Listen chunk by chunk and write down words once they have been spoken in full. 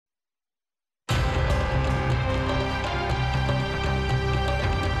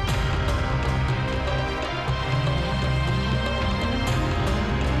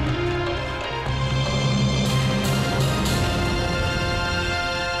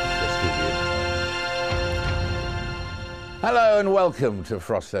Hello and welcome to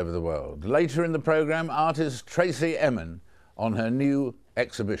Frost Over the World. Later in the programme, artist Tracey Emin on her new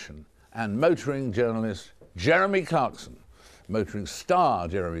exhibition, and motoring journalist Jeremy Clarkson, motoring star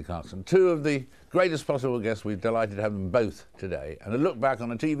Jeremy Clarkson, two of the greatest possible guests. We're delighted to have them both today, and a look back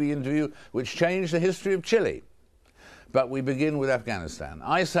on a TV interview which changed the history of Chile. But we begin with Afghanistan.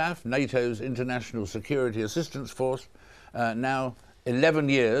 ISAF, NATO's International Security Assistance Force, now 11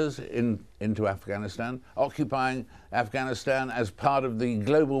 years into Afghanistan, occupying Afghanistan as part of the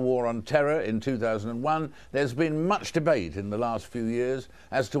global war on terror in 2001. There's been much debate in the last few years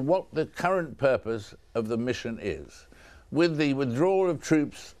as to what the current purpose of the mission is. With the withdrawal of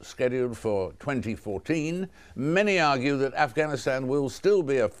troops scheduled for 2014, many argue that Afghanistan will still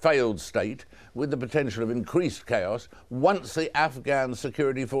be a failed state with the potential of increased chaos once the Afghan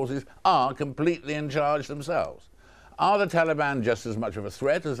security forces are completely in charge themselves. Are the Taliban just as much of a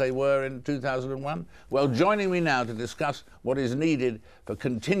threat as they were in 2001? Well, joining me now to discuss what is needed for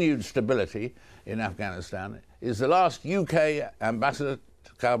continued stability in Afghanistan is the last UK ambassador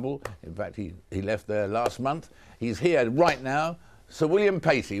to Kabul. In fact, he left there last month. He's here right now. Sir William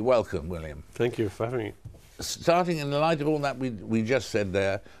Patey. Welcome, William. Thank you for having me. Starting in the light of all that we just said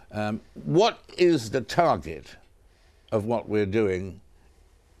there, what is the target of what we're doing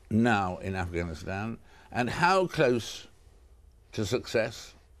now in Afghanistan? And how close to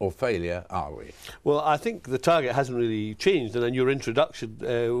success or failure are we? Well, I think the target hasn't really changed, and then your introduction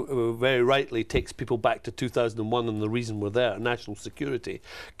very rightly takes people back to 2001 and the reason we're there: national security,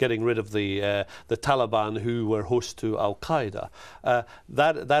 getting rid of the Taliban, who were host to Al-Qaeda.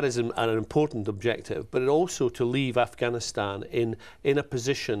 That is an important objective, but also to leave Afghanistan in a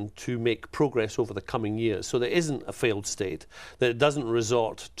position to make progress over the coming years, so there isn't a failed state, that it doesn't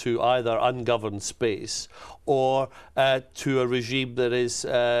resort to either ungoverned space or to a regime that is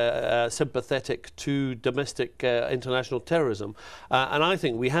sympathetic to domestic international terrorism. And I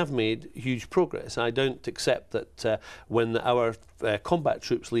think we have made huge progress. I don't accept that when our combat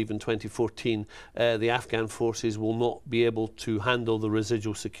troops leave in 2014, the Afghan forces will not be able to handle the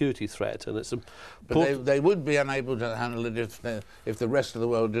residual security threat. And it's but they would be unable to handle it if the rest of the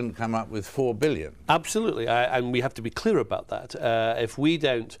world didn't come up with $4 billion. Absolutely, and we have to be clear about that. If we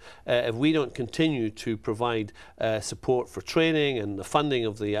don't continue to provide support for training and the funding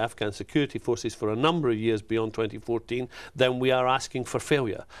of the Afghan security forces for a number of years beyond 2014, then we are asking for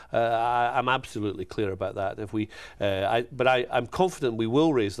failure. I'm absolutely clear about that. I'm confident we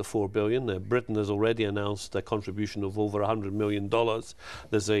will raise the $4 billion. Britain has already announced a contribution of over $100 million.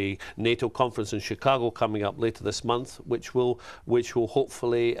 There's a NATO conference in Chicago coming up later this month, which will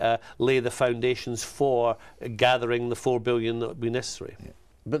hopefully lay the foundations for gathering the $4 billion that will be necessary. Yeah.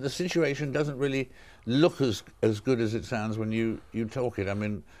 But the situation doesn't really look as good as it sounds when you talk it. I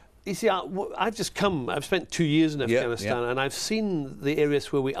mean, you see, I've spent 2 years in Afghanistan, and I've seen the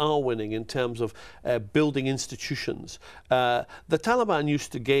areas where we are winning in terms of building institutions. The Taliban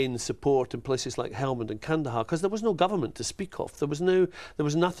used to gain support in places like Helmand and Kandahar because there was no government to speak of. There was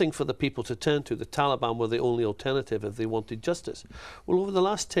nothing for the people to turn to. The Taliban were the only alternative if they wanted justice. Well, over the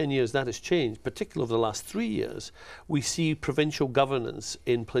last 10 years, that has changed. Particularly over the last 3 years, we see provincial governance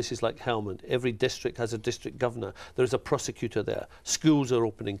in places like Helmand. Every district has a district governor. There's a prosecutor there. Schools are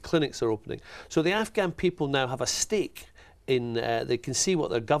opening. Clinics are opening. So the Afghan people now have a stake in, they can see what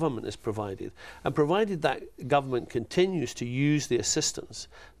their government has provided. And provided that government continues to use the assistance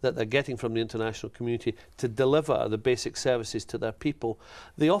that they're getting from the international community to deliver the basic services to their people,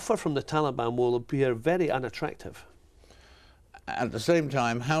 the offer from the Taliban will appear very unattractive. At the same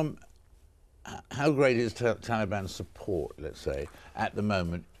time, how great is Taliban support, let's say, at the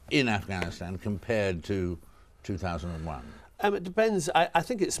moment in Afghanistan compared to 2001? It depends. I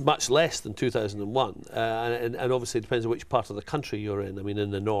think it's much less than 2001, and obviously it depends on which part of the country you're in. I mean, in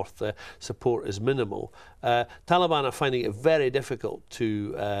the north, support is minimal. Taliban are finding it very difficult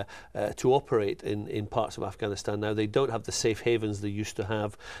to operate in parts of Afghanistan now. They don't have the safe havens they used to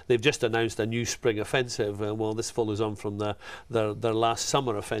have. They've just announced a new spring offensive. Well, this follows on from their last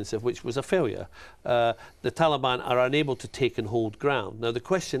summer offensive, which was a failure. The Taliban are unable to take and hold ground. Now, the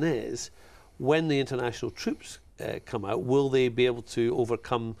question is, when the international troops come out, will they be able to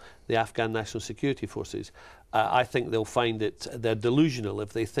overcome the Afghan National Security Forces? I think they'll find they're delusional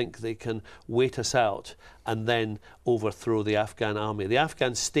if they think they can wait us out and then overthrow the Afghan army. The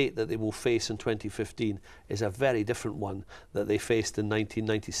Afghan state that they will face in 2015 is a very different one that they faced in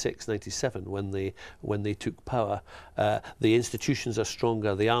 1996-97 when they took power. The institutions are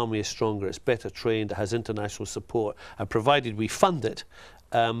stronger, the army is stronger, it's better trained, it has international support, and provided we fund it,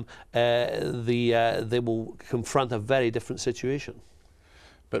 they will confront a very different situation.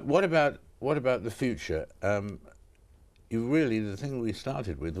 But what about the future? the thing we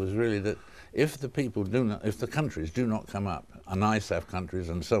started with was really that if the countries do not come up, and ISAF countries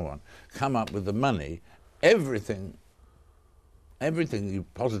and so on, come up with the money, everything you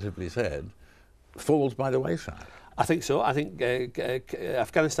positively said falls by the wayside. I think so. I think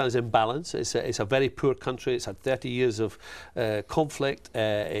Afghanistan is in balance. It's a very poor country. It's had 30 years of conflict.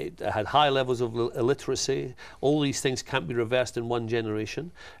 It had high levels of illiteracy. All these things can't be reversed in one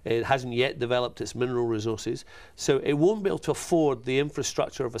generation. It hasn't yet developed its mineral resources. So it won't be able to afford the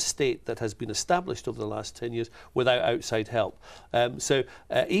infrastructure of a state that has been established over the last 10 years without outside help. So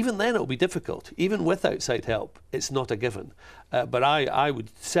even then it will be difficult. Even with outside help, it's not a given. But I would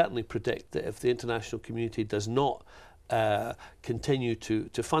certainly predict that if the international community does not continue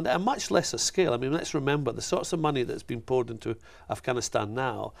to fund at a much lesser scale. I mean, let's remember the sorts of money that's been poured into Afghanistan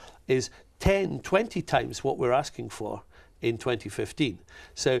now is 10, 20 times what we're asking for in 2015.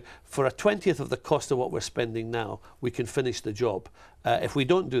 So for a 20th of the cost of what we're spending now, we can finish the job. If we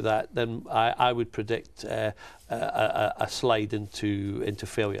don't do that, then I would predict a slide into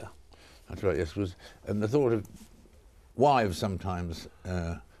failure. That's right, yes. And the thought of wives sometimes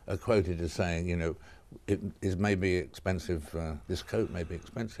are quoted as saying, you know, it is maybe expensive, this coat may be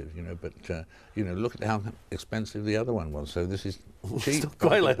expensive, you know, but, you know, look at how expensive the other one was. So this is cheap. It's not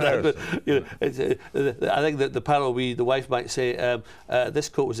quite like that, but, you know, I think that the parallel the wife might say, this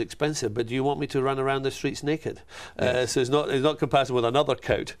coat was expensive, but do you want me to run around the streets naked? Yes. So it's not comparison with another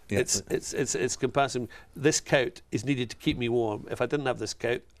coat. Yeah. It's comparison. This coat is needed to keep me warm. If I didn't have this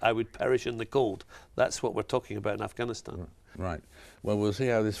coat, I would perish in the cold. That's what we're talking about in Afghanistan. Right. Well, we'll see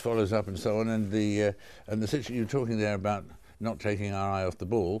how this follows up and so on. And the situation you're talking there about not taking our eye off the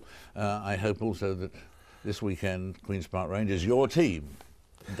ball. I hope also that this weekend, Queen's Park Rangers, your team,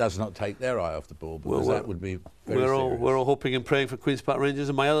 does not take their eye off the ball, because that would be very serious. We're all hoping and praying for Queen's Park Rangers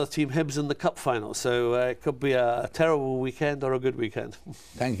and my other team, Hibs, in the Cup final. So it could be a terrible weekend or a good weekend.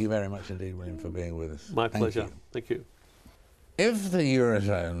 Thank you very much indeed, William, for being with us. My pleasure. Thank you. If the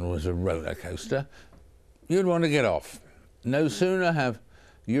Eurozone was a roller coaster, you'd want to get off. No sooner have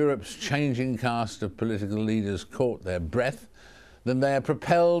Europe's changing cast of political leaders caught their breath than they are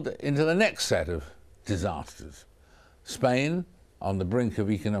propelled into the next set of disasters. Spain on the brink of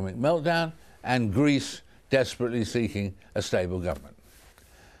economic meltdown, and Greece desperately seeking a stable government.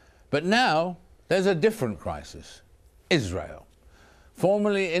 But now there's a different crisis: Israel.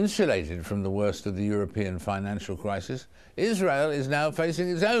 Formerly insulated from the worst of the European financial crisis, Israel is now facing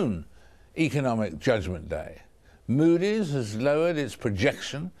its own economic judgment day. Moody's has lowered its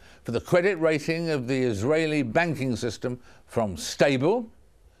projection for the credit rating of the Israeli banking system from stable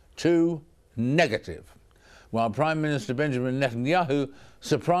to negative, while Prime Minister Benjamin Netanyahu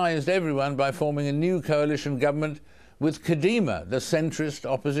surprised everyone by forming a new coalition government with Kadima, the centrist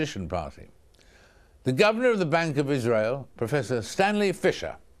opposition party. The governor of the Bank of Israel, Professor Stanley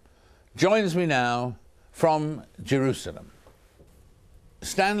Fischer, joins me now from Jerusalem.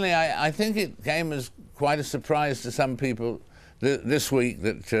 Stanley, I think it came as quite a surprise to some people this week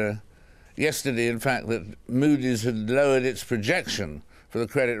that yesterday, in fact, that Moody's had lowered its projection for the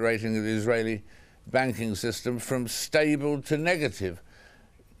credit rating of the Israeli banking system from stable to negative.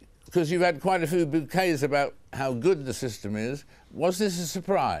 Because you've had quite a few bouquets about how good the system is. Was this a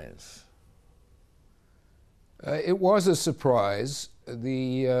surprise? It was a surprise.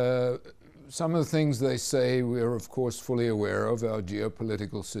 Some of the things they say we're of course fully aware of: our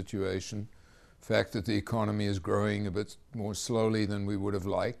geopolitical situation, the fact that the economy is growing a bit more slowly than we would have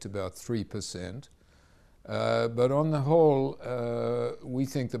liked, about 3%. But on the whole, we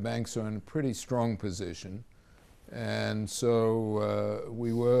think the banks are in a pretty strong position, and so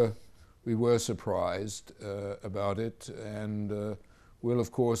we were surprised about it, and we'll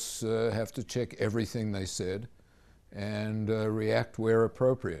of course have to check everything they said and react where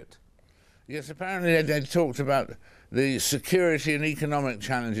appropriate. Yes, apparently they talked about the security and economic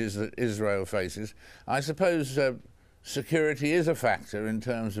challenges that Israel faces. I suppose security is a factor in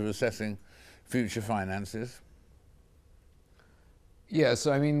terms of assessing future finances. Yes,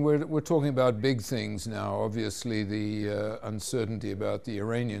 I mean, we're talking about big things now. Obviously, the uncertainty about the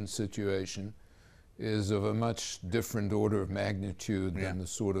Iranian situation is of a much different order of magnitude than the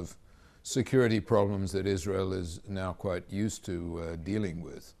sort of security problems that Israel is now quite used to dealing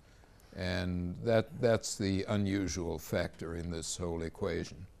with. And that's the unusual factor in this whole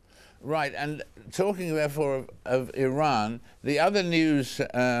equation. Right, and talking therefore of Iran, the other news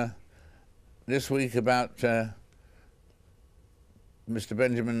this week about Mr.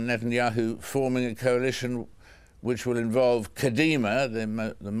 Benjamin Netanyahu forming a coalition which will involve Kadima,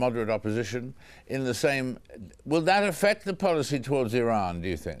 the moderate opposition, in the same... Will that affect the policy towards Iran, do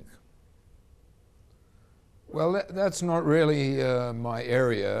you think? Well, that's not really my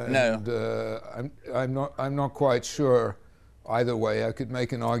area. No. And I'm not quite sure either way. I could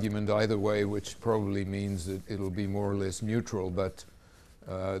make an argument either way, which probably means that it'll be more or less neutral, but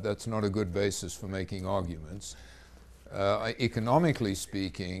that's not a good basis for making arguments. Economically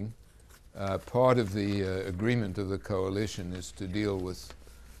speaking, part of the agreement of the coalition is to deal with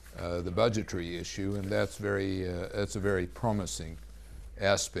the budgetary issue, and that's a very promising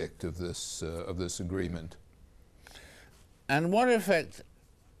aspect of this agreement. And what effect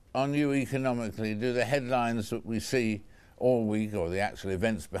on you economically do the headlines that we see all week, or the actual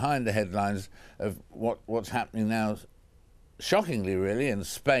events behind the headlines of what's happening now, shockingly really, in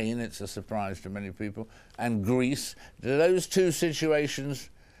Spain, it's a surprise to many people, and Greece, do those two situations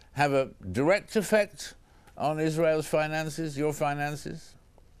have a direct effect on Israel's finances, your finances?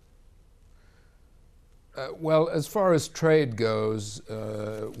 Well, as far as trade goes,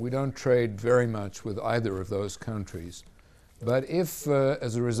 we don't trade very much with either of those countries. But if,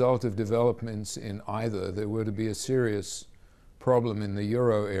 as a result of developments in either, there were to be a serious problem in the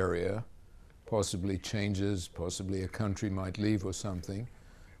euro area, possibly changes, possibly a country might leave or something,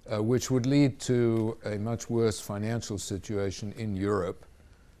 which would lead to a much worse financial situation in Europe,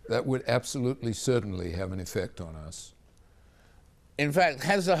 that would absolutely certainly have an effect on us. In fact,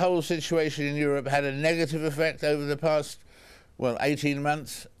 has the whole situation in Europe had a negative effect over the past, 18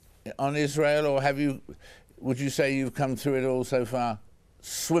 months on Israel, or would you say you've come through it all so far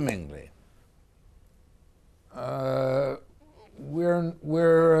swimmingly?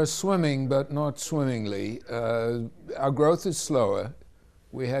 We're swimming, but not swimmingly. Our growth is slower.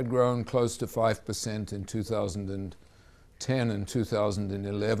 We had grown close to 5% in 2010 and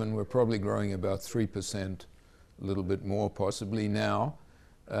 2011. We're probably growing about 3%, a little bit more possibly now.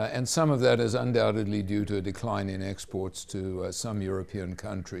 And some of that is undoubtedly due to a decline in exports to some European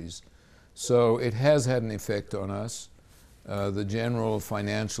countries. So it has had an effect on us. The general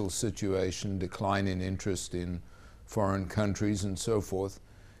financial situation, decline in interest in foreign countries and so forth,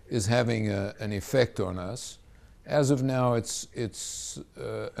 is having an effect on us. As of now, it's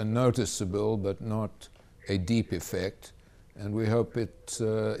a noticeable but not a deep effect, and we hope it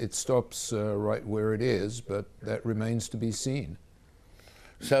stops right where it is, but that remains to be seen.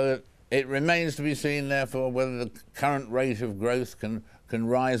 So it remains to be seen, therefore, whether the current rate of growth can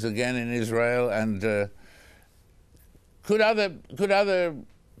rise again in Israel, and could other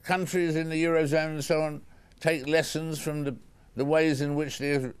countries in the Eurozone and so on take lessons from the ways in which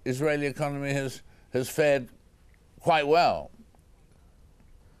the Israeli economy has fared quite well?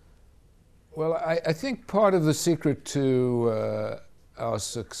 Well, I think part of the secret to our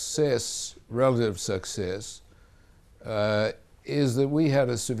success, relative success, is that we had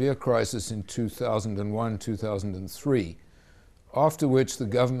a severe crisis in 2001, 2003, after which the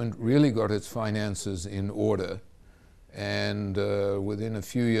government really got its finances in order, and within a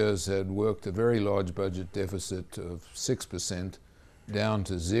few years had worked a very large budget deficit of 6% down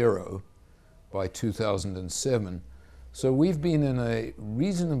to 0 by 2007. So we've been in a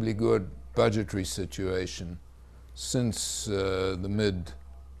reasonably good budgetary situation since the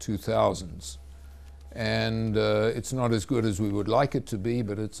mid-2000s. And it's not as good as we would like it to be,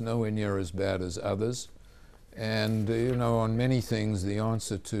 but it's nowhere near as bad as others. And, on many things, the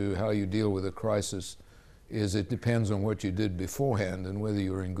answer to how you deal with a crisis is it depends on what you did beforehand and whether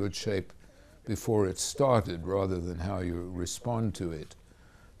you're in good shape before it started rather than how you respond to it.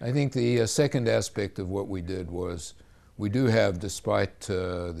 I think the second aspect of what we did was we do have, despite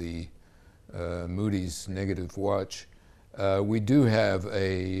the Moody's negative watch, we do have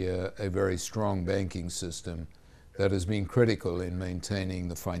a very strong banking system that has been critical in maintaining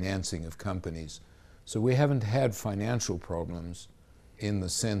the financing of companies. So we haven't had financial problems in the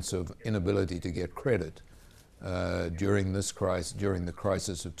sense of inability to get credit during this crisis, during the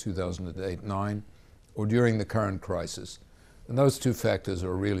crisis of 2008-9, or during the current crisis. And those two factors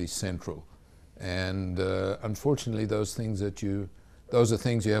are really central. And unfortunately, those are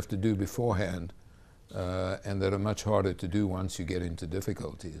things you have to do beforehand, and that are much harder to do once you get into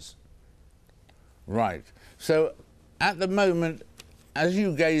difficulties. Right. So at the moment, as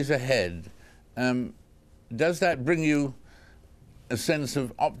you gaze ahead, does that bring you a sense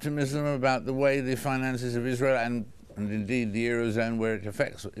of optimism about the way the finances of Israel and indeed the Eurozone where it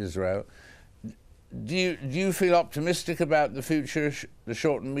affects Israel? Do you feel optimistic about the future, the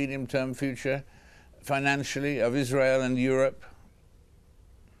short and medium term future financially of Israel and Europe?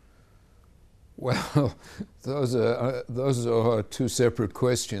 Well, those are two separate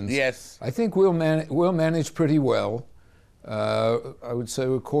questions. Yes. I think we'll manage pretty well. I would say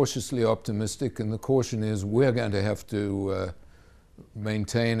we're cautiously optimistic, and the caution is we're going to have to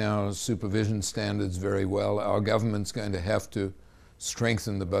maintain our supervision standards very well. Our government's going to have to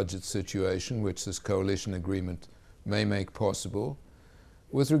strengthen the budget situation, which this coalition agreement may make possible.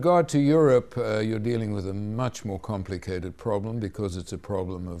 With regard to Europe, you're dealing with a much more complicated problem because it's a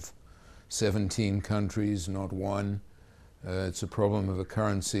problem of 17 countries, not one. It's a problem of a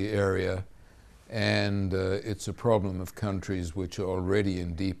currency area, and it's a problem of countries which are already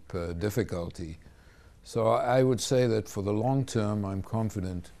in deep difficulty. So I would say that for the long term, I'm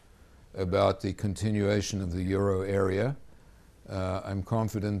confident about the continuation of the euro area. I'm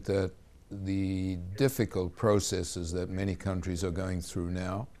confident that the difficult processes that many countries are going through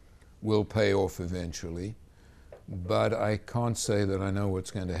now will pay off eventually. But I can't say that I know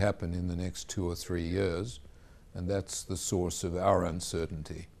what's going to happen in the next 2 or 3 years, and that's the source of our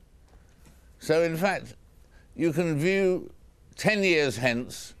uncertainty. So in fact, you can view 10 years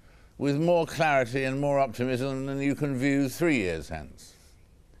hence with more clarity and more optimism than you can view 3 years hence.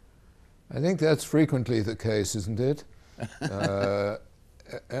 I think that's frequently the case, isn't it?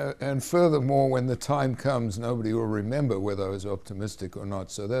 And furthermore, when the time comes, nobody will remember whether I was optimistic or not,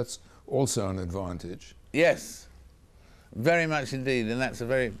 so that's also an advantage. Yes, very much indeed, and that's a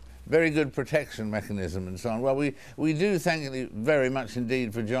very, very good protection mechanism and so on. Well, we do thank you very much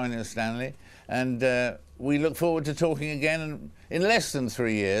indeed for joining us, Stanley, and we look forward to talking again in less than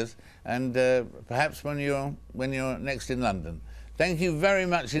 3 years, and perhaps when you're next in London. Thank you very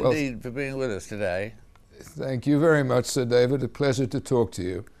much indeed for being with us today. Thank you very much, Sir David. A pleasure to talk to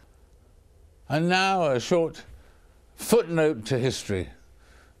you. And now a short footnote to history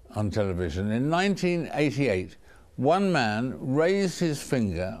on television. In 1988, one man raised his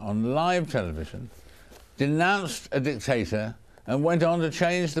finger on live television, denounced a dictator, and went on to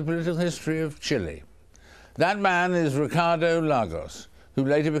change the political history of Chile. That man is Ricardo Lagos, who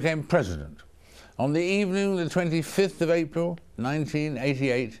later became president. On the evening of the 25th of April,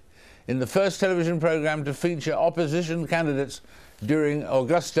 1988, in the first television program to feature opposition candidates during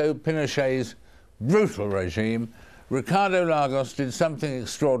Augusto Pinochet's brutal regime, Ricardo Lagos did something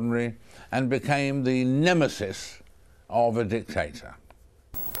extraordinary and became the nemesis of a dictator.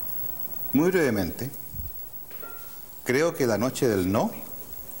 Muy brevemente, creo que la noche del no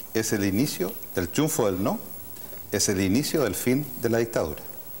es el inicio del triunfo del no, es el inicio del fin de la dictadura.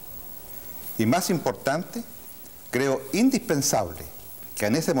 Y más importante, creo indispensable que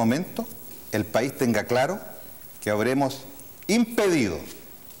en ese momento el país tenga claro que habremos impedido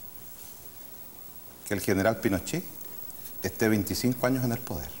que el general Pinochet esté 25 años en el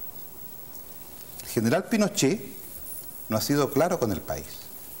poder. El general Pinochet no ha sido claro con el país.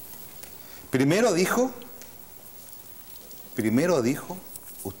 Primero dijo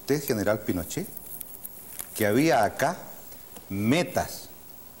usted, general Pinochet, que había acá metas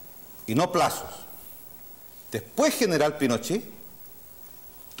y no plazos. Después, general Pinochet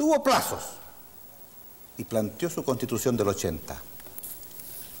tuvo plazos y planteó su constitución del 80.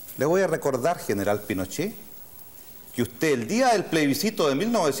 Le voy a recordar, general Pinochet, que usted el día del plebiscito de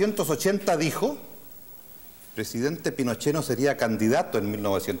 1980 dijo: presidente Pinochet no sería candidato en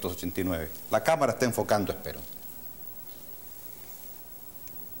 1989. La cámara está enfocando, espero.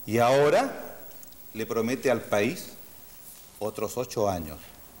 Y ahora le promete al país otros 8 años,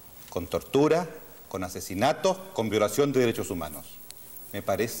 con tortura, con asesinatos, con violación de derechos humanos. Me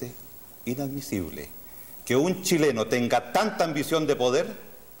parece inadmisible que un chileno tenga tanta ambición de poder,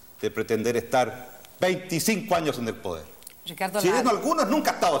 de pretender estar 25 años en el poder. Ricardo Chileno, algunos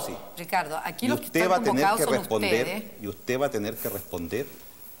nunca ha estado así. Ricardo, aquí Y los que usted están va a tener convocados que son responder, ustedes. y usted va a tener que responder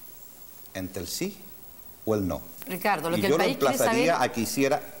entre el sí o el no. Ricardo, lo y que yo el lo país quiere emplazaría saber... a que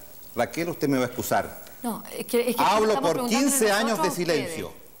hiciera... Raquel, usted me va a excusar. No, es que Hablo estamos por preguntándole 15 años nosotros de a ustedes.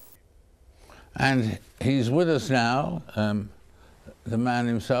 silencio. And he's with us now, the man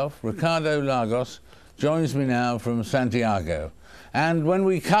himself, Ricardo Lagos, joins me now from Santiago. And when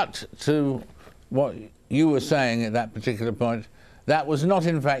we cut to what you were saying at that particular point, that was not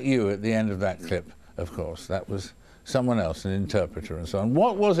in fact you at the end of that clip, of course. That was someone else, an interpreter and so on.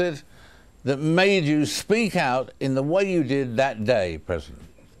 What was it that made you speak out in the way you did that day, President?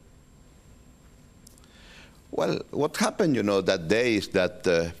 Well, what happened, that day is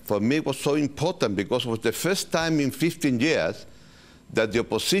that for me it was so important because it was the first time in 15 years that the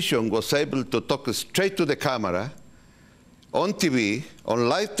opposition was able to talk straight to the camera, on TV, on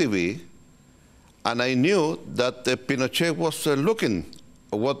live TV, and I knew that Pinochet was looking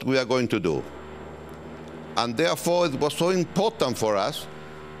at what we are going to do. And therefore it was so important for us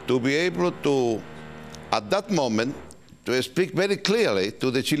to be able to, at that moment, to speak very clearly to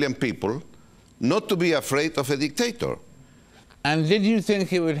the Chilean people, not to be afraid of a dictator. And did you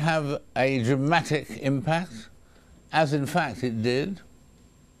think it would have a dramatic impact? as in fact it did?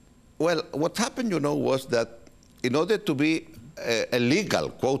 Well, what happened, was that in order to be a legal,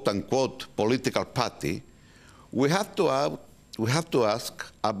 quote-unquote, political party, we have to ask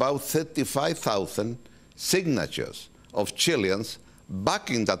about 35,000 signatures of Chileans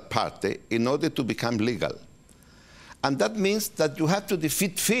backing that party in order to become legal. And that means that you have to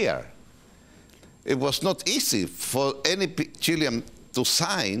defeat fear. It was not easy for any Chilean to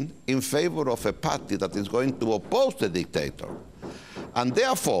sign in favor of a party that is going to oppose the dictator. And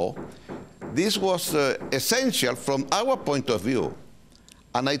therefore, this was essential from our point of view.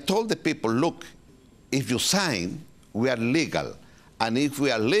 And I told the people, look, if you sign, we are legal. And if we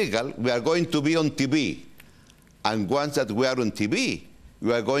are legal, we are going to be on TV. And once that we are on TV,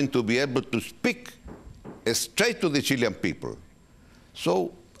 we are going to be able to speak straight to the Chilean people.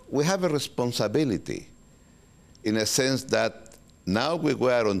 So we have a responsibility in a sense that now we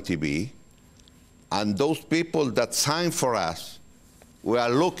were on TV, and those people that signed for us, we are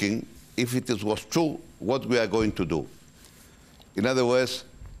looking if it was true what we are going to do. In other words,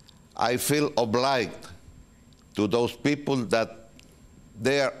 I feel obliged to those people that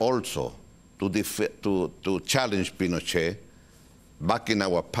they are also to challenge Pinochet back in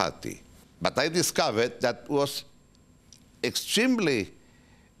our party. But I discovered that was extremely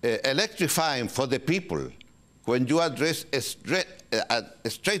electrifying for the people when you address straight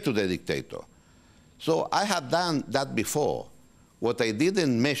to the dictator. So I had done that before. What I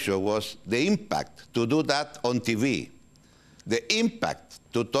didn't measure was the impact to do that on TV, the impact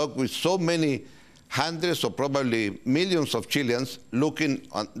to talk with so many hundreds or probably millions of Chileans looking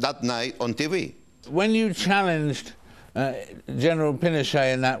on that night on TV. When you challenged General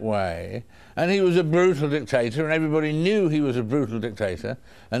Pinochet in that way, and he was a brutal dictator, and everybody knew he was a brutal dictator,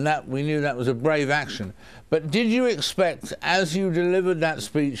 and that we knew that was a brave action. But did you expect, as you delivered that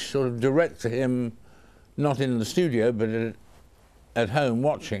speech sort of direct to him, not in the studio, but at home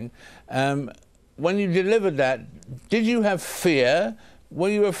watching, when you delivered that, did you have fear? Were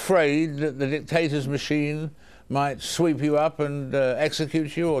you afraid that the dictator's machine might sweep you up and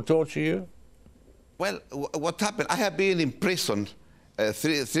execute you or torture you? Well, what happened, I have been in prison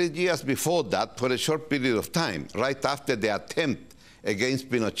 3 years before that for a short period of time, right after the attempt against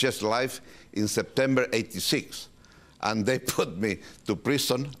Pinochet's life in September '86. And they put me to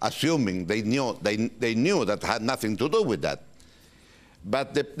prison, assuming they knew that had nothing to do with that.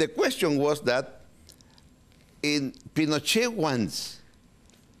 But the question was that Pinochet once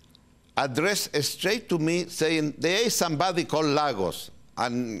addressed straight to me saying, there is somebody called Lagos,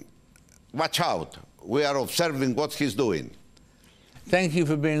 and watch out, we are observing what he's doing. Thank you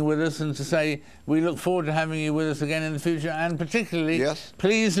for being with us, and to say we look forward to having you with us again in the future, and particularly, yes,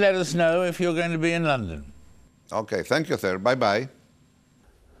 please let us know if you're going to be in London. Okay, thank you, sir. Bye-bye.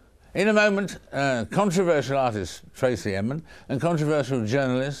 In a moment, controversial artist Tracey Emin and controversial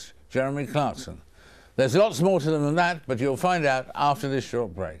journalist Jeremy Clarkson. There's lots more to them than that, but you'll find out after this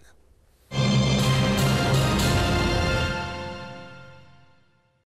short break.